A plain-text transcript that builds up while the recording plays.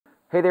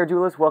Hey there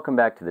duelists, welcome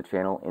back to the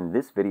channel. In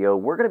this video,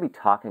 we're going to be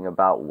talking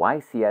about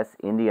Ycs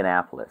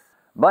Indianapolis.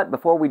 But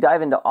before we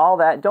dive into all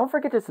that, don't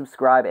forget to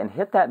subscribe and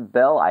hit that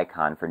bell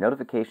icon for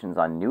notifications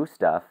on new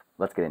stuff.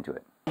 Let's get into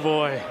it.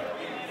 Boy,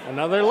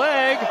 another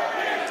leg.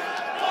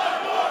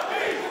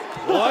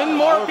 One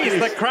more piece.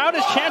 The crowd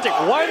is chanting,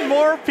 one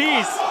more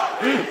piece.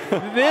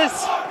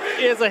 This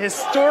is a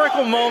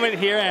historical moment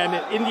here in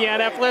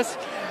Indianapolis.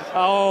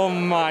 Oh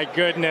my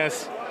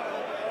goodness.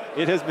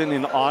 It has been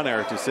an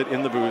honor to sit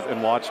in the booth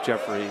and watch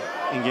Jeffrey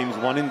in games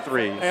 1 and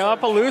 3.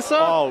 Appaloosa?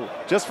 Oh,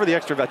 just for the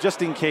extra bet,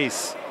 just in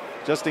case.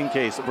 Just in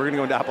case. We're going to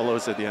go into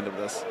Appaloosa at the end of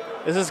this.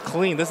 This is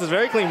clean. This is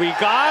very clean. We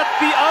got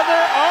the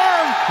other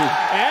arm.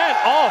 And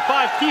all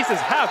 5 pieces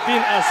have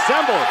been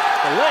assembled.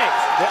 The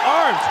legs, the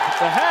arms,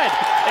 the head.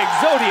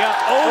 Exodia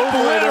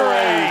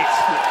obliterate.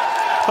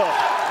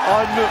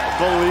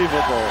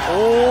 Unbelievable.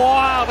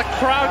 Wow, the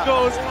crowd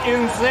goes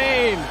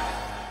insane.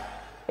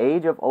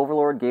 Age of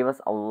Overlord gave us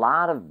a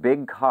lot of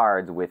big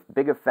cards with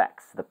big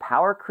effects. The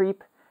power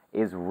creep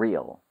is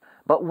real.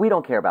 But we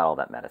don't care about all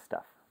that meta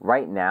stuff.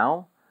 Right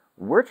now,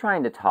 we're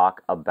trying to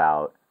talk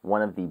about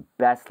one of the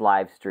best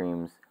live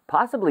streams,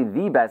 possibly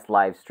the best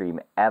live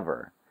stream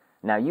ever.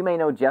 Now, you may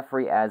know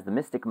Jeffrey as the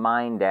Mystic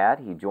Mind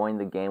Dad. He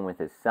joined the game with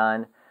his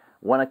son,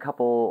 won a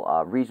couple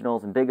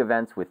regionals and big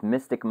events with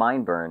Mystic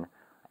Mind Burn,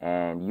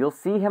 and you'll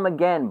see him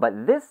again,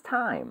 but this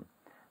time,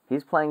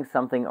 he's playing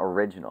something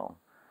original.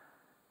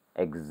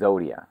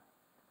 Exodia.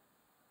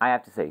 I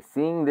have to say,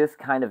 seeing this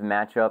kind of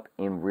matchup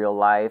in real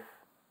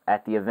life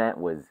at the event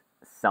was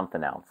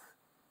something else.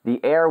 The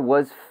air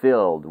was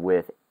filled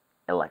with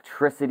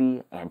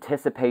electricity,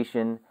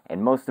 anticipation,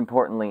 and most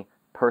importantly,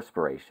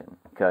 perspiration,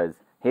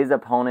 because his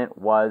opponent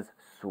was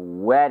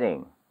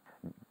sweating.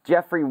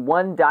 Jeffrey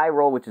won die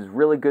roll, which is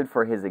really good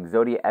for his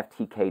Exodia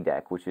FTK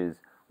deck, which is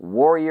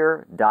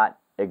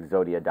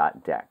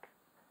warrior.exodia.deck.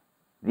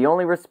 The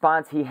only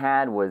response he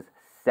had was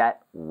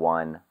set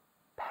 1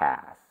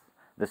 pass.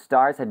 The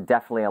stars had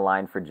definitely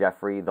aligned for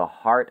Jeffrey. The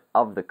heart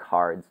of the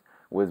cards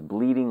was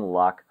bleeding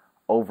luck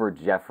over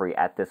Jeffrey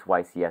at this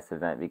YCS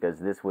event because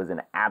this was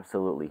an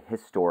absolutely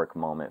historic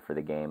moment for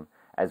the game,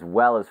 as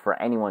well as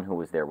for anyone who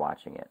was there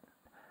watching it.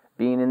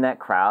 Being in that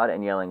crowd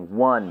and yelling,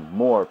 "One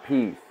more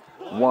piece,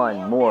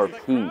 one more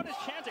piece,"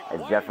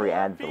 as Jeffrey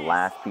adds the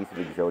last piece of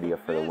Exodia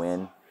for the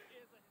win,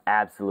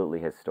 absolutely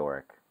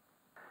historic.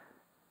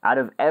 Out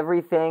of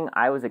everything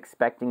I was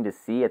expecting to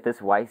see at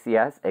this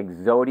YCS,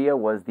 Exodia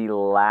was the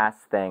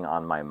last thing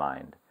on my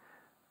mind.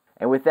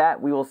 And with that,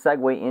 we will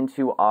segue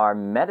into our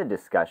meta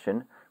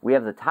discussion. We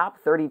have the top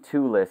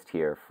 32 list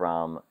here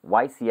from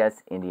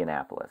Ycs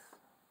Indianapolis.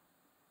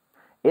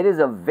 It is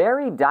a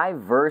very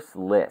diverse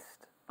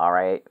list, all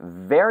right?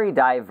 Very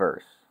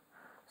diverse.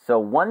 So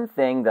one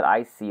thing that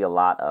I see a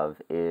lot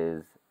of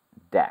is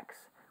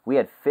decks. We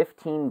had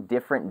 15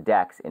 different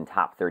decks in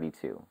top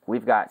 32.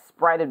 We've got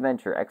Sprite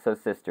Adventure, Exo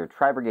Sister,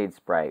 Tri-Brigade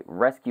Sprite,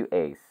 Rescue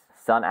Ace,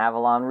 Sun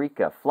Avalon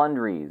Rika,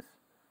 Flundries,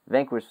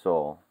 Vanquish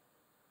Soul,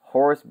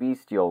 Horus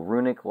Bestial,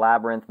 Runic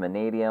Labyrinth,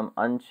 Manadium,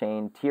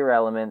 Unchained, Tier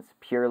Elements,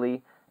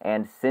 Purely,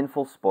 and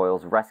Sinful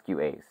Spoils Rescue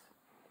Ace.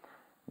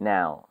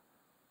 Now,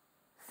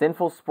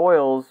 Sinful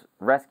Spoils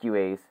Rescue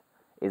Ace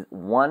is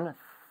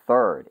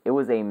 1/3. It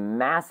was a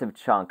massive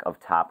chunk of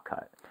top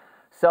cut.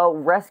 So,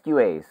 Rescue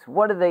Ace,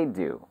 what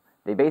do?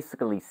 They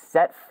basically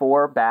set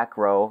 4 back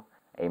row,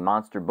 a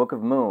monster Book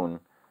of Moon,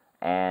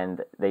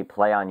 and they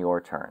play on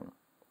your turn.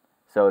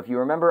 So if you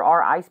remember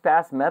our Ice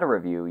Bass meta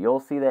review,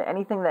 you'll see that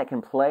anything that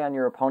can play on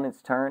your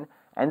opponent's turn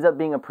ends up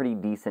being a pretty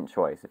decent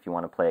choice if you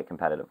want to play it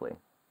competitively.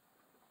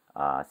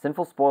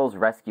 Sinful Spoils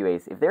Rescue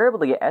Ace, if they're able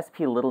to get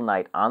SP Little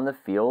Knight on the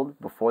field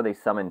before they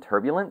summon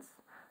Turbulence,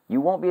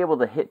 you won't be able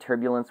to hit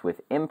Turbulence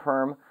with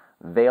Imperm,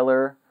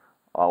 Veiler,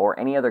 or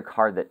any other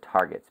card that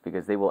targets,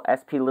 because they will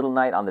SP Little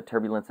Knight on the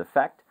Turbulence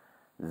effect,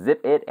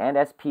 zip it and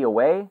SP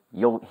away,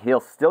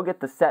 he'll still get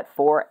the set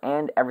 4,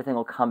 and everything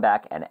will come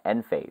back and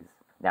end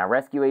phase. Now,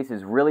 Rescue Ace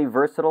is really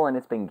versatile, and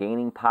it's been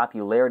gaining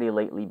popularity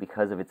lately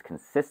because of its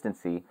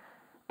consistency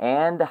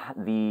and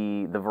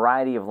the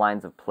variety of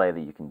lines of play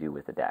that you can do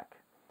with the deck.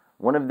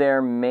 One of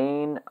their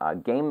main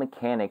game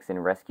mechanics in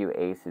Rescue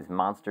Ace is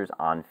monsters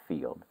on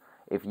field.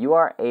 If you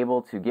are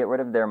able to get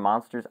rid of their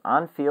monsters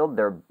on field,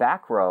 their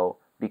back row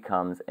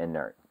becomes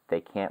inert.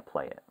 They can't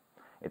play it.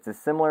 It's a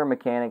similar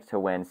mechanic to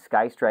when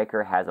Sky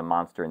Striker has a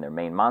monster in their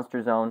main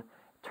monster zone,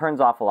 turns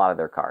off a lot of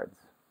their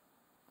cards.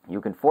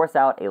 You can force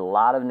out a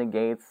lot of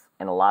negates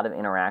and a lot of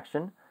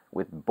interaction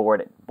with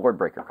board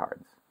breaker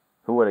cards.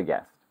 Who would have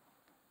guessed?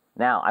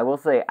 Now, I will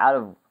say, out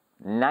of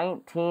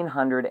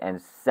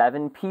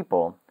 1,907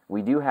 people,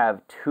 we do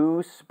have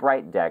 2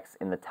 Sprite decks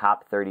in the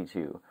top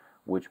 32,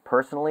 which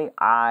personally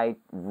I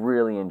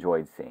really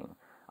enjoyed seeing.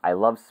 I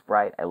love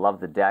Sprite, I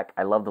love the deck,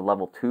 I love the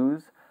level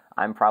 2s.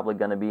 I'm probably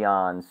going to be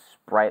on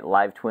Sprite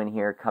Live Twin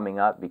here coming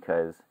up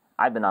because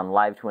I've been on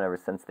Live Twin ever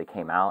since they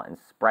came out, and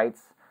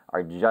Sprites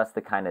are just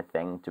the kind of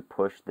thing to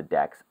push the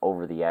decks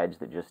over the edge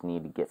that just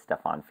need to get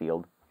stuff on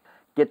field.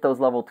 Get those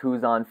level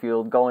 2s on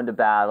field, go into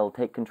battle,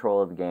 take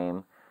control of the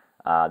game.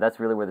 That's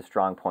really where the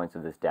strong points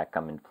of this deck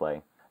come into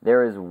play.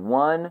 There is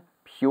one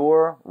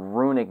pure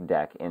runic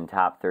deck in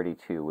top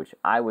 32, which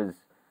I was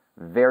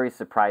very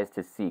surprised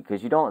to see,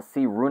 because you don't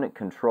see runic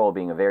control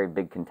being a very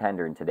big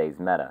contender in today's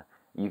meta.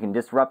 You can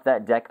disrupt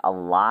that deck a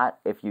lot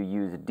if you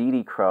use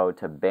DD Crow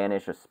to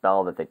banish a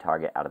spell that they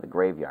target out of the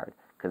graveyard,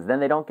 because then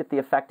they don't get the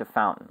effect of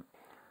Fountain.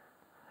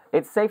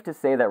 It's safe to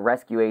say that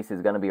Rescue Ace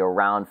is going to be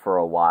around for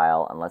a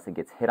while unless it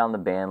gets hit on the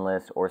ban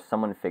list or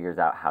someone figures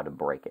out how to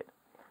break it.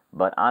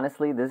 But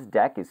honestly, this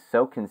deck is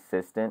so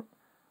consistent,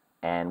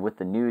 and with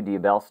the new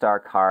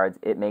Diabellstar cards,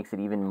 it makes it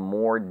even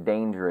more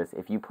dangerous.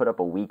 If you put up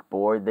a weak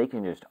board, they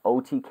can just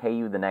OTK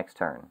you the next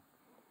turn.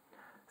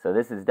 So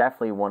this is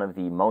definitely one of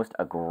the most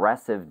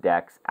aggressive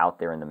decks out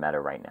there in the meta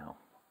right now.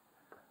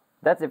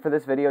 That's it for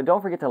this video.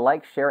 Don't forget to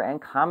like, share,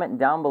 and comment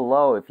down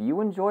below if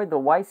you enjoyed the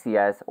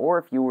YCS or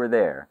if you were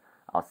there.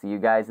 I'll see you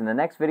guys in the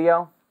next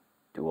video.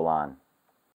 Duel on.